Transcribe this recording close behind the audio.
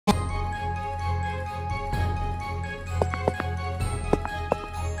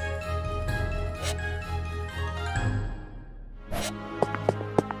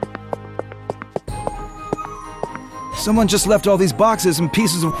Someone just left all these boxes and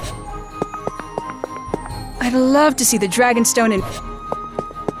pieces of... I'd love to see the Dragonstone in...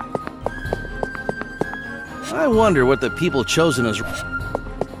 I wonder what the people chosen as...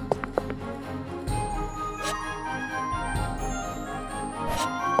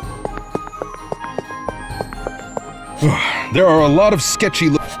 There are a lot of sketchy...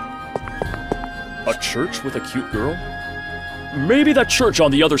 A church with a cute girl? Maybe that church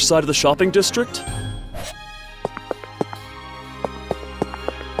on the other side of the shopping district?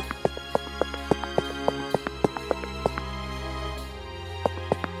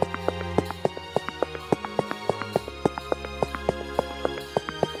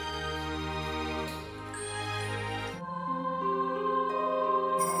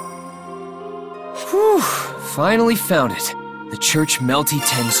 Whew, finally found it. The church Melty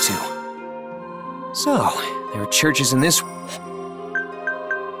tends to. So, there are churches in this...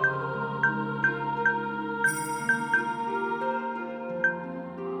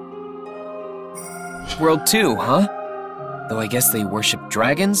 world too, huh? Though I guess they worship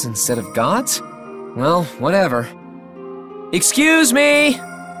dragons instead of gods? Well, whatever. Excuse me!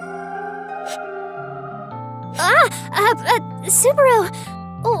 Subaru!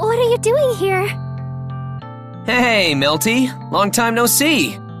 What are you doing here? Hey, Melty. Long time no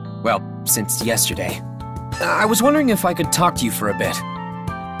see. Well, since yesterday. I was wondering if I could talk to you for a bit.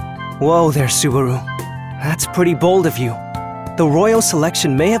 Whoa there, Subaru. That's pretty bold of you. The royal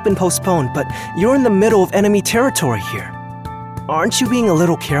selection may have been postponed, but you're in the middle of enemy territory here. Aren't you being a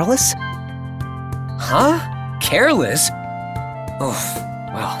little careless? Huh? Careless? Oh,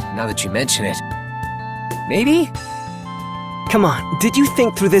 well, now that you mention it. Maybe? Come on, did you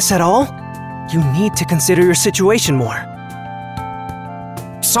think through this at all? You need to consider your situation more.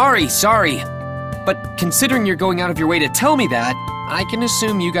 Sorry. But considering you're going out of your way to tell me that, I can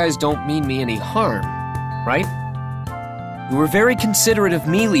assume you guys don't mean me any harm, right? You were very considerate of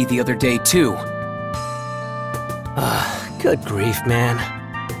Mealy the other day, too. Good grief, man.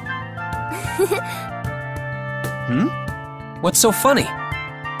 What's so funny?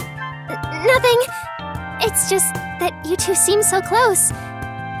 Nothing. It's just that you two seem so close.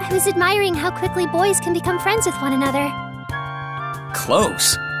 I was admiring how quickly boys can become friends with one another.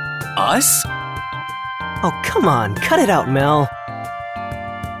 Close? Us? Oh, come on, cut it out, Mel.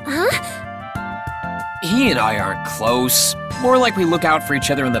 Huh? He and I aren't close. More like we look out for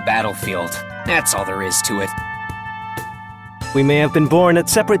each other on the battlefield. That's all there is to it. We may have been born at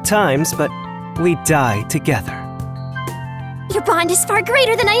separate times, but we die together. Your bond is far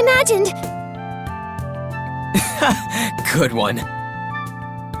greater than I imagined. Good one.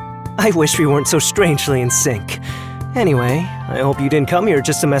 I wish we weren't so strangely in sync. Anyway, I hope you didn't come here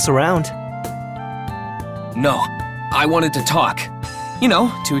just to mess around. No, I wanted to talk. You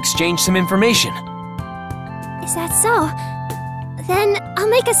know, to exchange some information. Is that so? Then I'll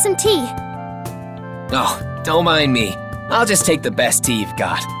make us some tea. Oh, don't mind me. I'll just take the best tea you've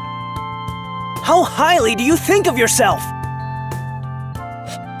got. How highly do you think of yourself?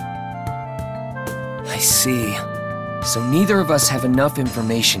 I see. So neither of us have enough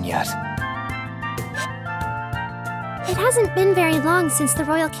information yet. It hasn't been very long since the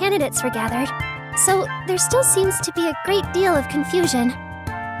royal candidates were gathered, so there still seems to be a great deal of confusion.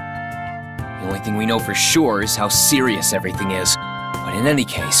 The only thing we know for sure is how serious everything is. But in any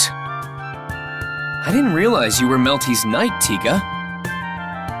case... I didn't realize you were Melty's knight, Tiga.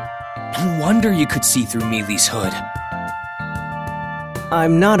 No wonder you could see through Mealy's hood.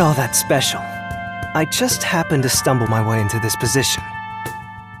 I'm not all that special. I just happened to stumble my way into this position.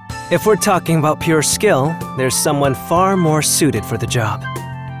 If we're talking about pure skill, there's someone far more suited for the job.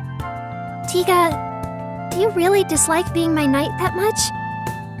 Tiga, do you really dislike being my knight that much?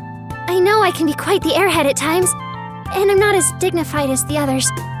 I know I can be quite the airhead at times, and I'm not as dignified as the others.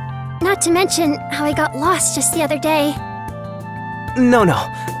 Not to mention how I got lost just the other day. No,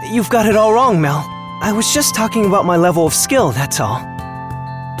 you've got it all wrong, Mel. I was just talking about my level of skill, that's all.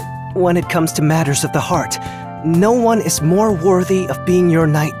 When it comes to matters of the heart, no one is more worthy of being your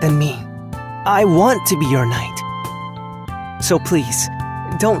knight than me. I want to be your knight. So please,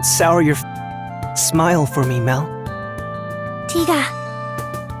 don't sour your smile for me, Mel. Tiga.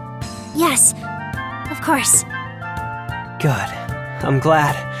 Yes, of course. Good. I'm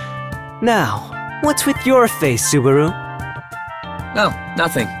glad. Now, what's with your face, Subaru? Oh,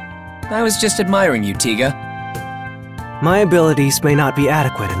 nothing. I was just admiring you, Tiga. My abilities may not be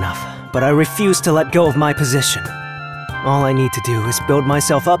adequate enough, but I refuse to let go of my position. All I need to do is build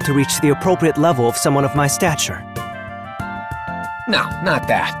myself up to reach the appropriate level of someone of my stature. No, not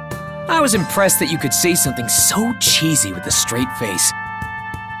that. I was impressed that you could say something so cheesy with a straight face.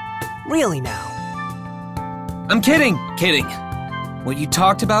 Really now? I'm kidding, kidding. What you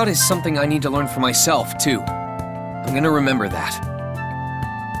talked about is something I need to learn for myself, too. I'm gonna remember that.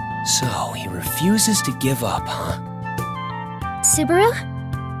 So, he refuses to give up, huh? Subaru?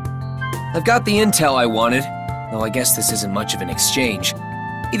 I've got the intel I wanted, though I guess this isn't much of an exchange.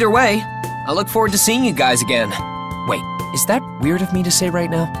 Either way, I look forward to seeing you guys again. Wait, is that weird of me to say right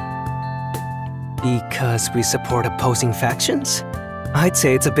now? Because we support opposing factions? I'd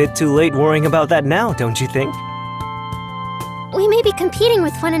say it's a bit too late worrying about that now, don't you think? We may be competing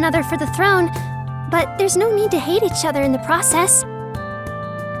with one another for the throne, but there's no need to hate each other in the process.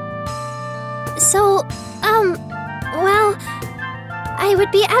 So, well, I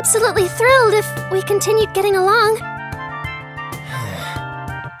would be absolutely thrilled if we continued getting along.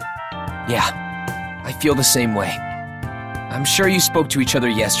 Yeah, I feel the same way. I'm sure you spoke to each other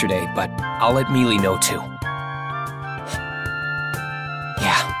yesterday, but I'll let Mealy know too.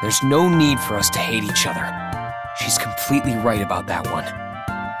 Yeah, there's no need for us to hate each other. She's completely right about that one.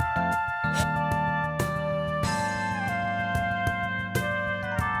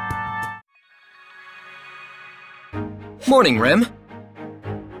 Morning, Rem.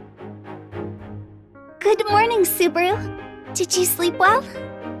 Good morning, Subaru. Did you sleep well?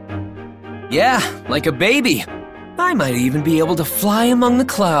 Yeah, like a baby. I might even be able to fly among the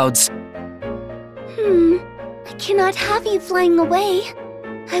clouds. I cannot have you flying away.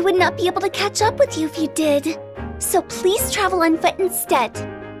 I would not be able to catch up with you if you did. So please travel on foot instead.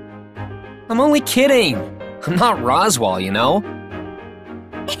 I'm only kidding. I'm not Roswell, you know?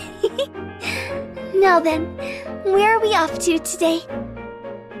 Now then, where are we off to today?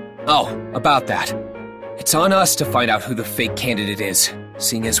 Oh, about that. It's on us to find out who the fake candidate is,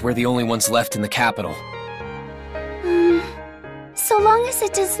 seeing as we're the only ones left in the capital. So long as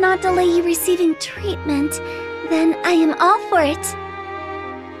it does not delay you receiving treatment, then I am all for it.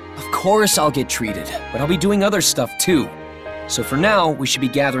 Of course I'll get treated, but I'll be doing other stuff too. So for now, we should be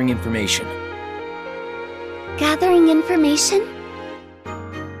gathering information. Gathering information?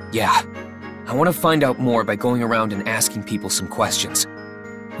 Yeah. I want to find out more by going around and asking people some questions.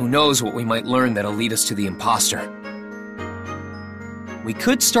 Who knows what we might learn that'll lead us to the imposter. We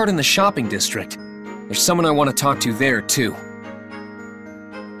could start in the shopping district. There's someone I want to talk to there too.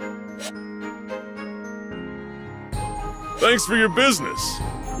 Thanks for your business.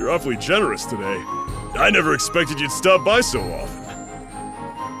 You're awfully generous today. I never expected you'd stop by so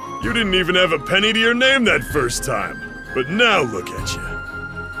often. You didn't even have a penny to your name that first time. But now look at you.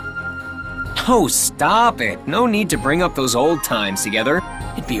 Oh, stop it. No need to bring up those old times together.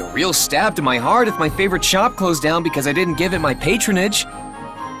 It'd be a real stab to my heart if my favorite shop closed down because I didn't give it my patronage.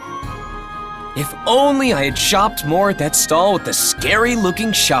 If only I had shopped more at that stall with the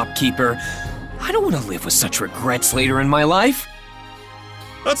scary-looking shopkeeper. I don't want to live with such regrets later in my life.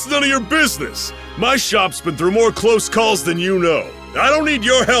 That's none of your business. My shop's been through more close calls than you know. I don't need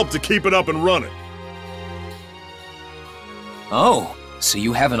your help to keep it up and running. Oh, so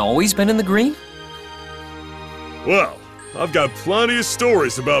you haven't always been in the green? Well, I've got plenty of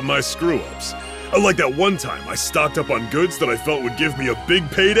stories about my screw-ups. Like that one time I stocked up on goods that I felt would give me a big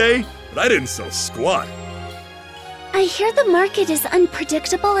payday, but I didn't sell squat. I hear the market is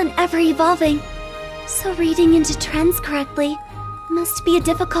unpredictable and ever-evolving. So reading into trends correctly must be a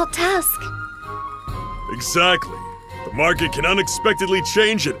difficult task. Exactly. The market can unexpectedly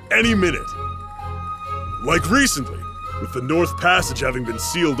change at any minute. Like recently, with the North Passage having been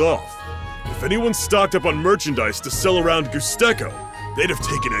sealed off. If anyone stocked up on merchandise to sell around Gusteco, they'd have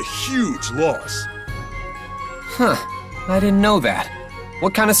taken a huge loss. Huh, I didn't know that.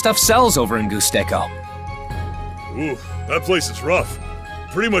 What kind of stuff sells over in Gusteco? Ooh, that place is rough.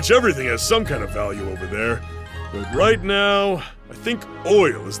 Pretty much everything has some kind of value over there. But right now, I think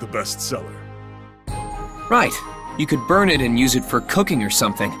oil is the best seller. Right. You could burn it and use it for cooking or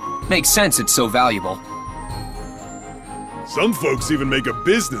something. Makes sense it's so valuable. Some folks even make a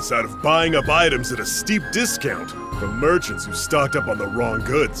business out of buying up items at a steep discount from merchants who stocked up on the wrong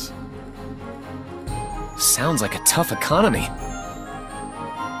goods. Sounds like a tough economy.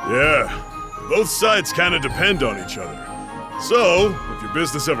 Yeah, both sides kind of depend on each other. So, if your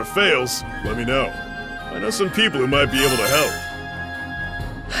business ever fails, let me know. I know some people who might be able to help.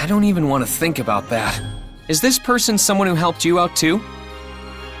 I don't even want to think about that. Is this person someone who helped you out too?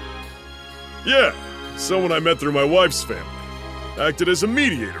 Yeah, someone I met through my wife's family. Acted as a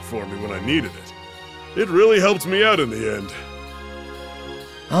mediator for me when I needed it. It really helped me out in the end.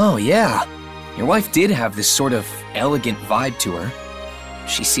 Oh, yeah. Your wife did have this sort of elegant vibe to her.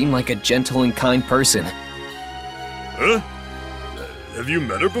 She seemed like a gentle and kind person. Huh? Have you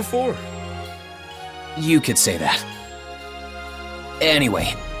met her before? You could say that.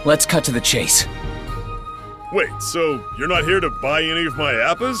 Anyway, let's cut to the chase. Wait, so you're not here to buy any of my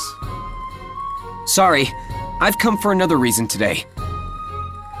appas? Sorry, I've come for another reason today.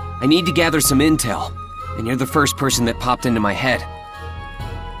 I need to gather some intel, and you're the first person that popped into my head.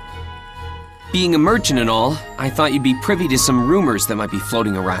 Being a merchant and all, I thought you'd be privy to some rumors that might be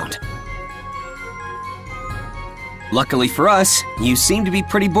floating around. Luckily for us, you seem to be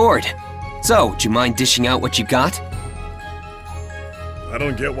pretty bored. So, would you mind dishing out what you got? I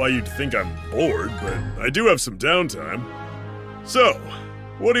don't get why you'd think I'm bored, but I do have some downtime. So,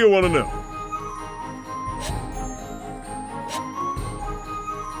 what do you want to know?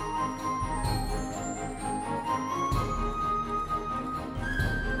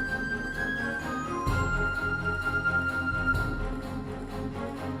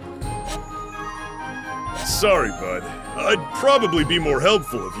 Sorry, bud. I'd probably be more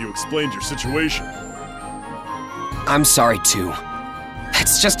helpful if you explained your situation more. I'm sorry too.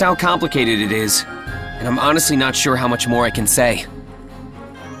 That's just how complicated it is. And I'm honestly not sure how much more I can say.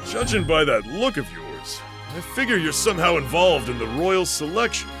 Judging by that look of yours, I figure you're somehow involved in the royal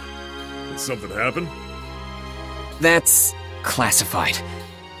selection. Did something happen? That's classified.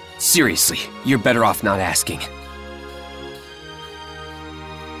 Seriously, you're better off not asking.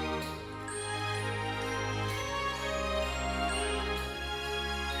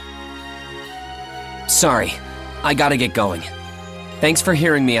 Sorry, I gotta get going. Thanks for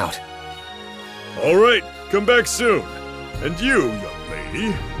hearing me out. All right, come back soon. And you, young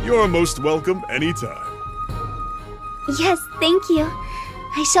lady, you're most welcome anytime. Yes, thank you.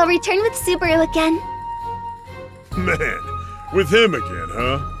 I shall return with Subaru again. Man, with him again,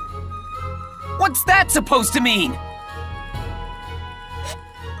 huh? What's that supposed to mean?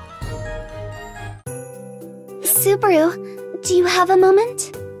 Subaru, do you have a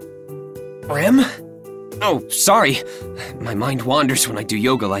moment? Brim? Oh, sorry. My mind wanders when I do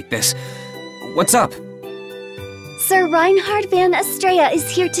yoga like this. What's up? Sir Reinhard van Estrella is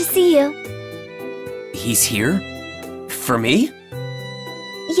here to see you. He's here? For me?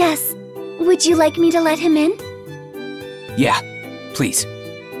 Yes. Would you like me to let him in? Yeah, please.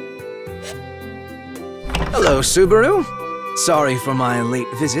 Hello, Subaru. Sorry for my late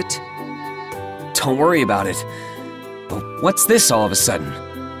visit. Don't worry about it. But what's this all of a sudden?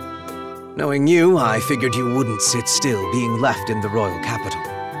 Knowing you, I figured you wouldn't sit still being left in the royal capital.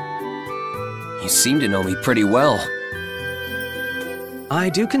 You seem to know me pretty well. I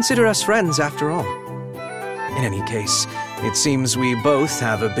do consider us friends, after all. In any case, it seems we both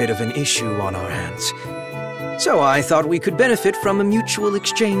have a bit of an issue on our hands. So I thought we could benefit from a mutual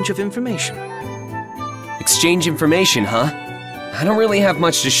exchange of information. Exchange information, huh? I don't really have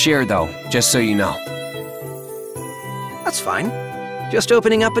much to share, though, just so you know. That's fine. Just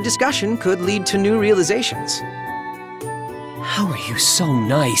opening up a discussion could lead to new realizations. How are you so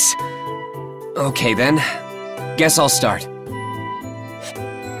nice? Okay then, guess I'll start.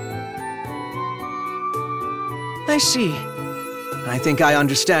 I see. I think I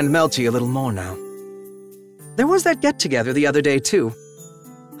understand Melty a little more now. There was that get-together the other day, too.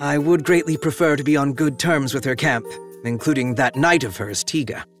 I would greatly prefer to be on good terms with her camp, including that knight of hers,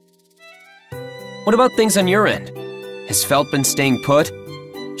 Tiga. What about things on your end? Has Felt been staying put?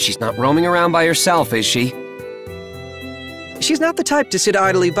 She's not roaming around by herself, is she? She's not the type to sit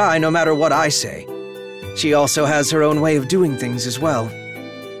idly by no matter what I say. She also has her own way of doing things as well.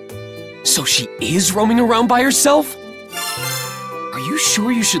 So she is roaming around by herself? Are you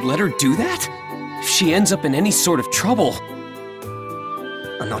sure you should let her do that? If she ends up in any sort of trouble.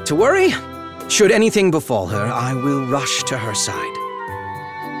 Not to worry. Should anything befall her, I will rush to her side.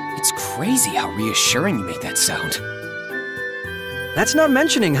 It's crazy how reassuring you make that sound. That's not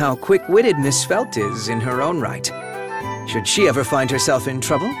mentioning how quick-witted Miss Felt is in her own right. Should she ever find herself in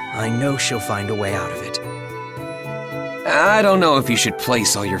trouble, I know she'll find a way out of it. I don't know if you should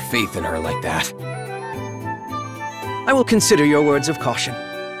place all your faith in her like that. I will consider your words of caution.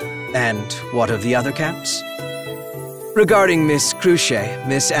 And what of the other camps? Regarding Miss Cruce,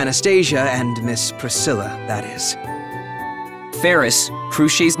 Miss Anastasia, and Miss Priscilla, that is. Ferris,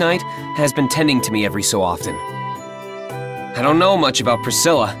 Cruce's knight, has been tending to me every so often. I don't know much about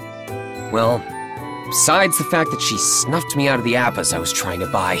Priscilla. Well, besides the fact that she snuffed me out of the appas I was trying to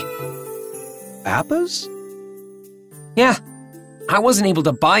buy. Appas? Yeah, I wasn't able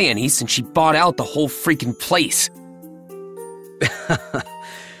to buy any since she bought out the whole freaking place.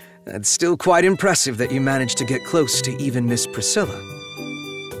 That's still quite impressive that you managed to get close to even Miss Priscilla.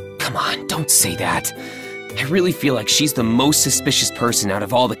 Come on, don't say that. I really feel like she's the most suspicious person out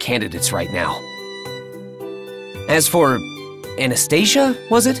of all the candidates right now. As for Anastasia,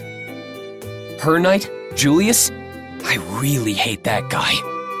 was it? Her knight, Julius? I really hate that guy.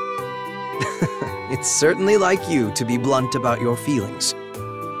 It's certainly like you to be blunt about your feelings.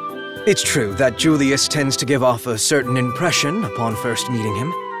 It's true that Julius tends to give off a certain impression upon first meeting him.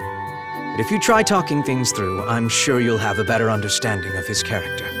 But if you try talking things through, I'm sure you'll have a better understanding of his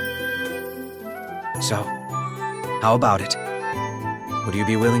character. So, how about it? Would you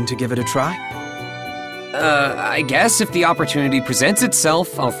be willing to give it a try? I guess if the opportunity presents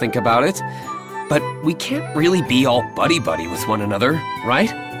itself, I'll think about it. But we can't really be all buddy-buddy with one another,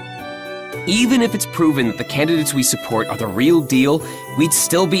 right? Even if it's proven that the candidates we support are the real deal, we'd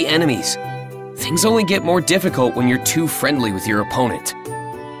still be enemies. Things only get more difficult when you're too friendly with your opponent.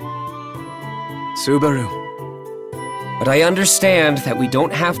 Subaru. But I understand that we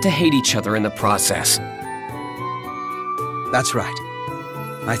don't have to hate each other in the process. That's right.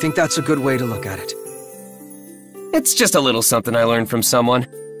 I think that's a good way to look at it. It's just a little something I learned from someone.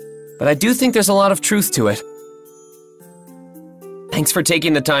 But I do think there's a lot of truth to it. Thanks for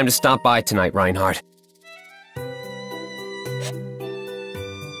taking the time to stop by tonight, Reinhardt.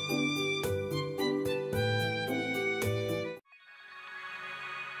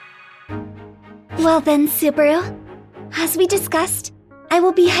 Well then, Subaru. As we discussed, I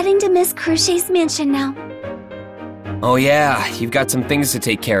will be heading to Miss Crochet's mansion now. Oh yeah, you've got some things to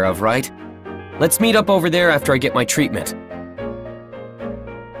take care of, right? Let's meet up over there after I get my treatment.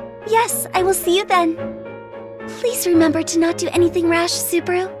 Yes, I will see you then. Please remember to not do anything rash,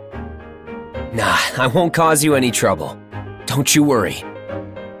 Subaru. Nah, I won't cause you any trouble. Don't you worry.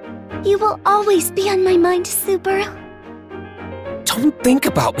 You will always be on my mind, Subaru. Don't think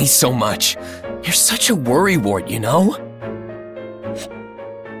about me so much. You're such a worrywart, you know?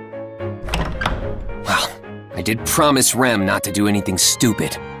 Well, I did promise Rem not to do anything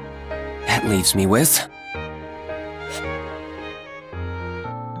stupid. That leaves me with...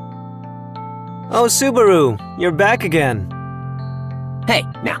 Oh, Subaru, you're back again. Hey,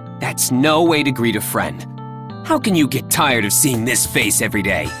 now, that's no way to greet a friend. How can you get tired of seeing this face every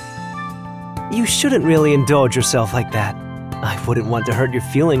day? You shouldn't really indulge yourself like that. I wouldn't want to hurt your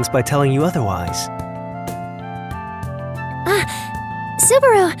feelings by telling you otherwise.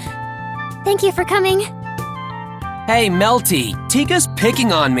 Subaru! Thank you for coming. Hey, Melty, Tiga's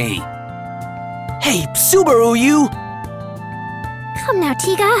picking on me. Hey, Subaru, you! Come now,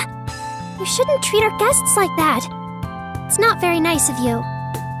 Tiga. You shouldn't treat our guests like that. It's not very nice of you.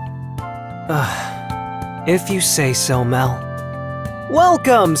 If you say so, Mel.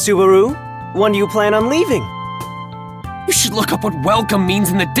 Welcome, Subaru! When do you plan on leaving? You should look up what welcome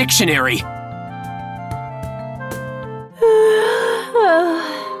means in the dictionary.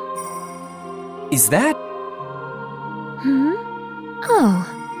 Is that...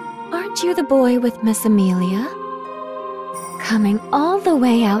 Oh, aren't you the boy with Miss Amelia? Coming all the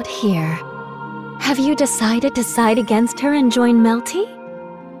way out here. Have you decided to side against her and join Melty?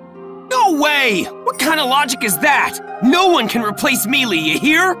 No way! What kind of logic is that? No one can replace Mealy, you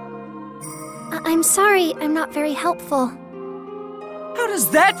hear? I'm sorry, I'm not very helpful. How does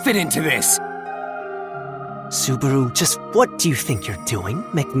that fit into this? Subaru, just what do you think you're doing,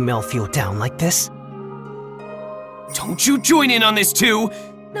 making Mel feel down like this? Don't you join in on this too!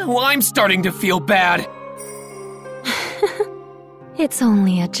 Now I'm starting to feel bad. It's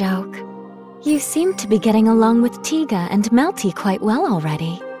only a joke. You seem to be getting along with Tiga and Melty quite well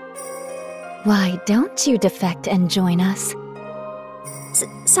already. Why don't you defect and join us?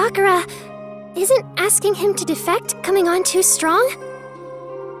 Sakura, isn't asking him to defect coming on too strong?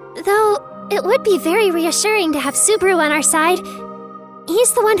 Though, it would be very reassuring to have Subaru on our side.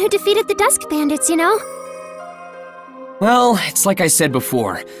 He's the one who defeated the Dusk Bandits, you know? Well, it's like I said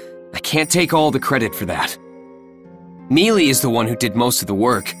before. I can't take all the credit for that. Mealy is the one who did most of the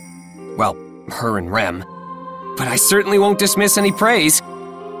work. Well, her and Rem. But I certainly won't dismiss any praise.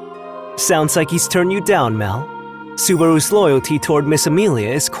 Sounds like he's turned you down, Mel. Subaru's loyalty toward Miss Amelia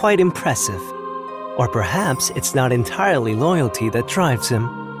is quite impressive. Or perhaps it's not entirely loyalty that drives him.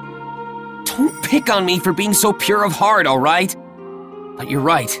 Don't pick on me for being so pure of heart, alright? But you're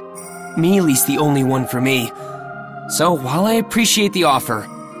right. Mealy's the only one for me. So while I appreciate the offer,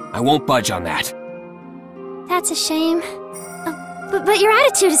 I won't budge on that. That's a shame. But your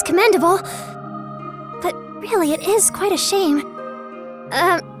attitude is commendable. But really, it is quite a shame.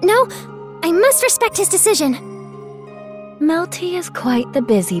 No, I must respect his decision. Melty is quite the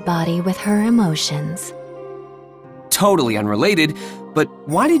busybody with her emotions. Totally unrelated, but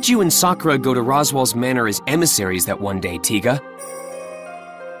why did you and Sakura go to Roswell's Manor as emissaries that one day, Tiga?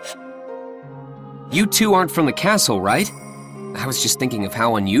 You two aren't from the castle, right? I was just thinking of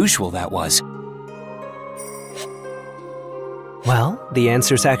how unusual that was. Well, the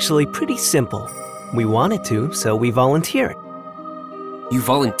answer's actually pretty simple. We wanted to, so we volunteered. You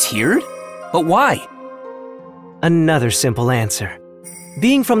volunteered? But why? Another simple answer.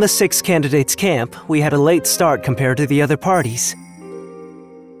 Being from the 6 candidates camp, we had a late start compared to the other parties.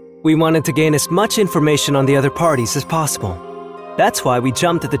 We wanted to gain as much information on the other parties as possible. That's why we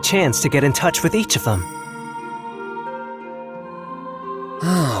jumped at the chance to get in touch with each of them.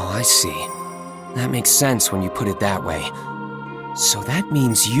 Oh, I see. That makes sense when you put it that way. So that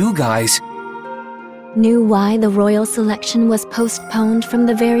means you guys... Knew why the royal selection was postponed from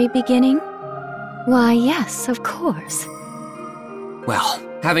the very beginning? Why, yes, of course. Well,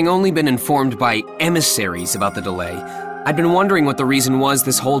 having only been informed by emissaries about the delay, I'd been wondering what the reason was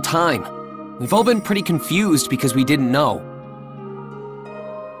this whole time. We've all been pretty confused because we didn't know.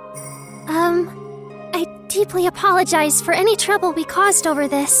 I deeply apologize for any trouble we caused over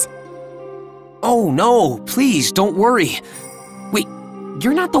this. Oh no, please, don't worry. Wait,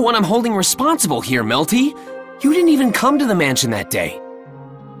 you're not the one I'm holding responsible here, Melty. You didn't even come to the mansion that day.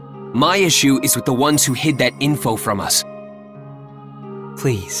 My issue is with the ones who hid that info from us.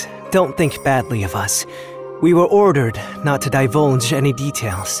 Please, don't think badly of us. We were ordered not to divulge any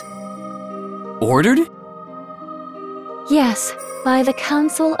details. Ordered? Yes, by the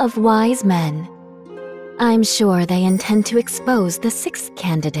Council of Wise Men. I'm sure they intend to expose the 6th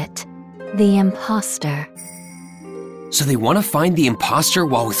candidate, the imposter. So they want to find the imposter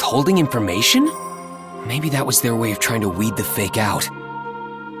while withholding information? Maybe that was their way of trying to weed the fake out.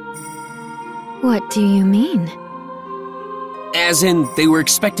 What do you mean? As in, they were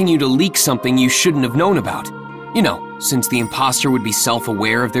expecting you to leak something you shouldn't have known about. You know, since the imposter would be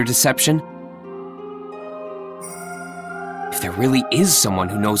self-aware of their deception. If there really is someone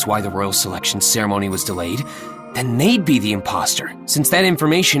who knows why the royal selection ceremony was delayed, then they'd be the imposter, since that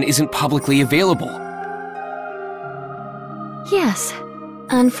information isn't publicly available. Yes.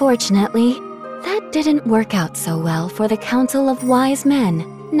 Unfortunately, that didn't work out so well for the Council of Wise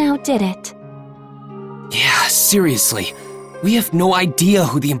Men, now did it? Yeah, seriously. We have no idea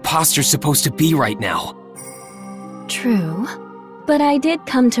who the imposter's supposed to be right now. True. But I did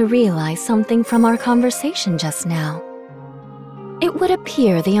come to realize something from our conversation just now. It would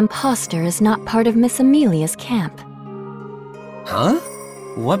appear the imposter is not part of Miss Amelia's camp. Huh?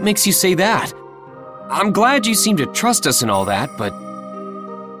 What makes you say that? I'm glad you seem to trust us and all that, but...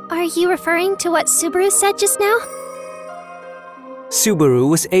 Are you referring to what Subaru said just now? Subaru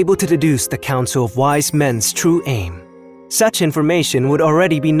was able to deduce the Council of Wise Men's true aim. Such information would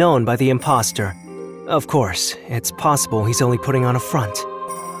already be known by the imposter. Of course, it's possible he's only putting on a front.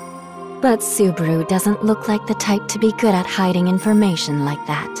 But Subaru doesn't look like the type to be good at hiding information like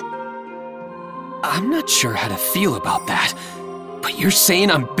that. I'm not sure how to feel about that. But you're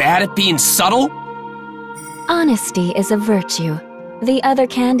saying I'm bad at being subtle? Honesty is a virtue. The other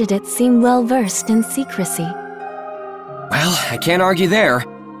candidates seem well-versed in secrecy. Well, I can't argue there.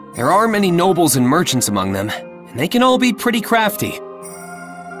 There are many nobles and merchants among them, and they can all be pretty crafty.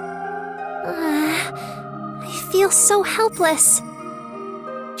 I feel so helpless.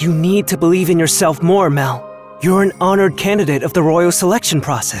 You need to believe in yourself more, Mel. You're an honored candidate of the royal selection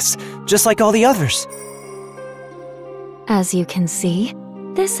process, just like all the others. As you can see,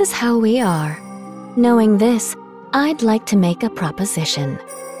 this is how we are. Knowing this, I'd like to make a proposition.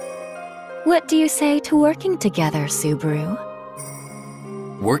 What do you say to working together, Subaru?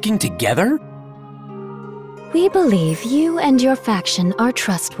 Working together? We believe you and your faction are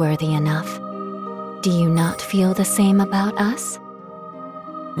trustworthy enough. Do you not feel the same about us?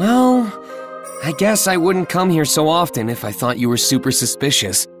 Well, I guess I wouldn't come here so often if I thought you were super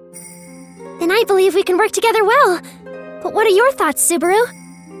suspicious. Then I believe we can work together well. But what are your thoughts, Subaru?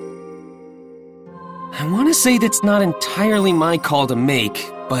 I want to say that's not entirely my call to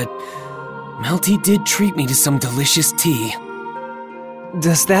make, but Melty did treat me to some delicious tea.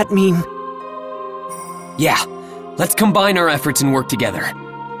 Does that mean... Yeah, let's combine our efforts and work together.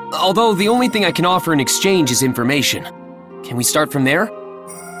 Although the only thing I can offer in exchange is information. Can we start from there?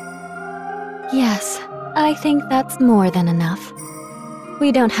 Yes, I think that's more than enough.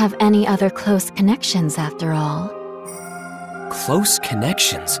 We don't have any other close connections after all. Close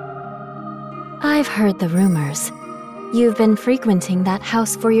connections? I've heard the rumors. You've been frequenting that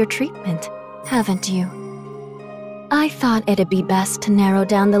house for your treatment, haven't you? I thought it'd be best to narrow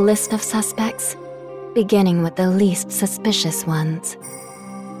down the list of suspects, beginning with the least suspicious ones.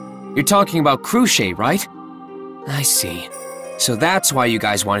 You're talking about Cruchet, right? I see. So that's why you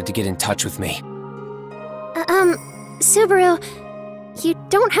guys wanted to get in touch with me. Subaru, you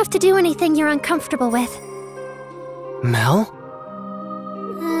don't have to do anything you're uncomfortable with. Mel?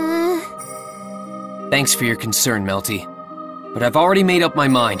 Thanks for your concern, Melty. But I've already made up my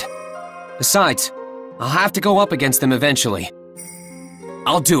mind. Besides, I'll have to go up against them eventually.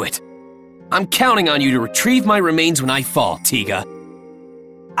 I'll do it. I'm counting on you to retrieve my remains when I fall, Tiga.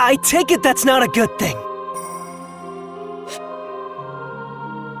 I take it that's not a good thing.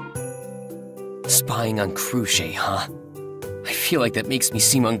 Spying on Cruche, huh? I feel like that makes me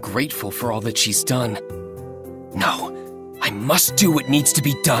seem ungrateful for all that she's done. No, I must do what needs to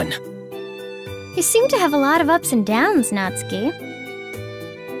be done. You seem to have a lot of ups and downs, Natsuki.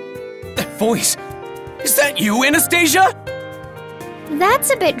 That voice! Is that you, Anastasia?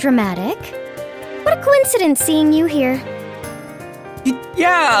 That's a bit dramatic. What a coincidence seeing you here.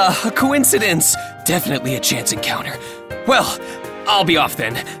 Yeah, a coincidence. Definitely a chance encounter. Well, I'll be off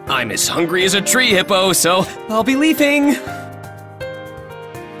then. I'm as hungry as a tree hippo, so I'll be leaving.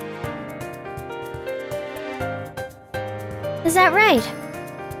 Is that right?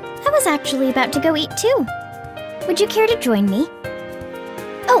 I was actually about to go eat too. Would you care to join me?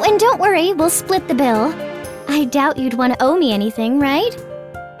 Oh, and don't worry, we'll split the bill. I doubt you'd want to owe me anything, right?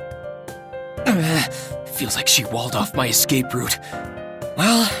 Feels like she walled off my escape route.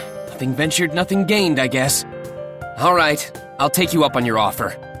 Well, nothing ventured, nothing gained, I guess. All right, I'll take you up on your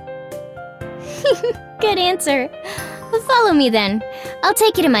offer. Good answer. Follow me then. I'll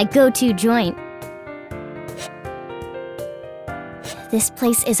take you to my go-to joint. This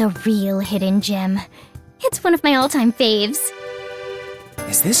place is a real hidden gem. It's one of my all-time faves.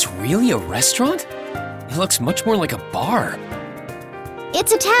 Is this really a restaurant? It looks much more like a bar.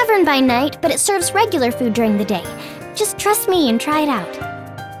 It's a tavern by night, but it serves regular food during the day. Just trust me and try it out.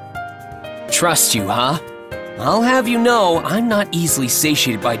 Trust you, huh? I'll have you know, I'm not easily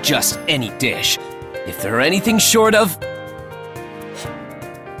satiated by just any dish. If they're anything short of...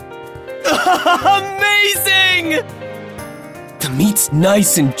 Amazing! The meat's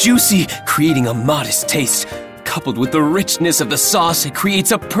nice and juicy, creating a modest taste. Coupled with the richness of the sauce, it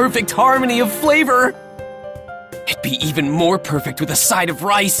creates a perfect harmony of flavor. It'd be even more perfect with a side of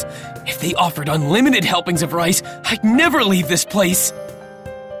rice. If they offered unlimited helpings of rice, I'd never leave this place.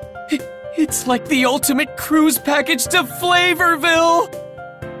 It's like the ultimate cruise package to Flavorville!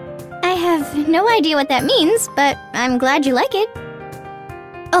 I have no idea what that means, but I'm glad you like it.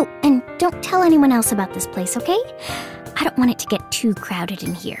 Oh, and don't tell anyone else about this place, okay? I don't want it to get too crowded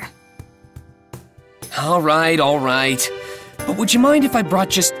in here. All right. But would you mind if I brought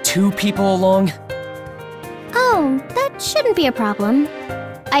just 2 people along? Oh, that shouldn't be a problem.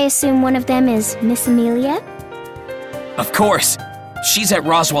 I assume one of them is Miss Amelia? Of course. She's at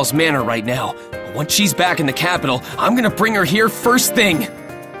Roswell's Manor right now. Once she's back in the capital, I'm gonna bring her here first thing.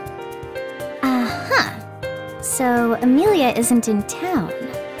 Uh-huh. So Amelia isn't in town.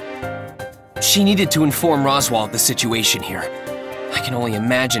 She needed to inform Roswell of the situation here. I can only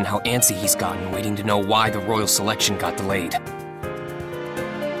imagine how antsy he's gotten waiting to know why the royal selection got delayed.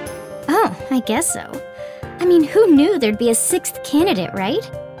 Oh, I guess so. I mean, who knew there'd be a 6th candidate, right?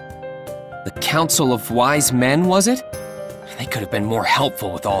 The Council of Wise Men, was it? They could have been more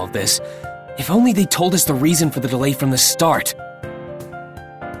helpful with all of this. If only they told us the reason for the delay from the start.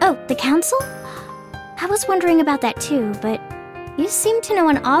 Oh, the council? I was wondering about that too, but you seem to know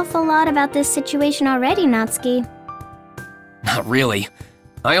an awful lot about this situation already, Natsuki. Not really.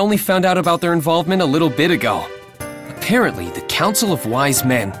 I only found out about their involvement a little bit ago. Apparently, the Council of Wise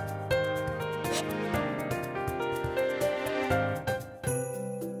Men...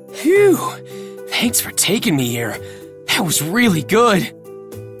 Phew! Thanks for taking me here. That was really good.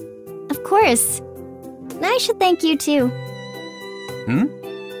 Of course. I should thank you too.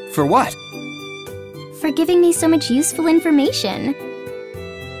 For what? For giving me so much useful information.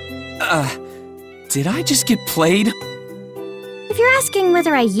 Did I just get played? If you're asking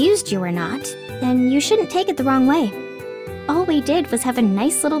whether I used you or not, then you shouldn't take it the wrong way. All we did was have a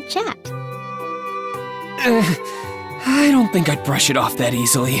nice little chat. I don't think I'd brush it off that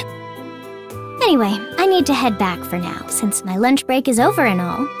easily. Anyway, I need to head back for now, since my lunch break is over and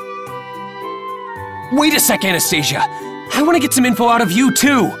all. Wait a sec, Anastasia. I want to get some info out of you,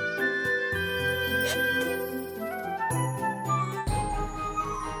 too.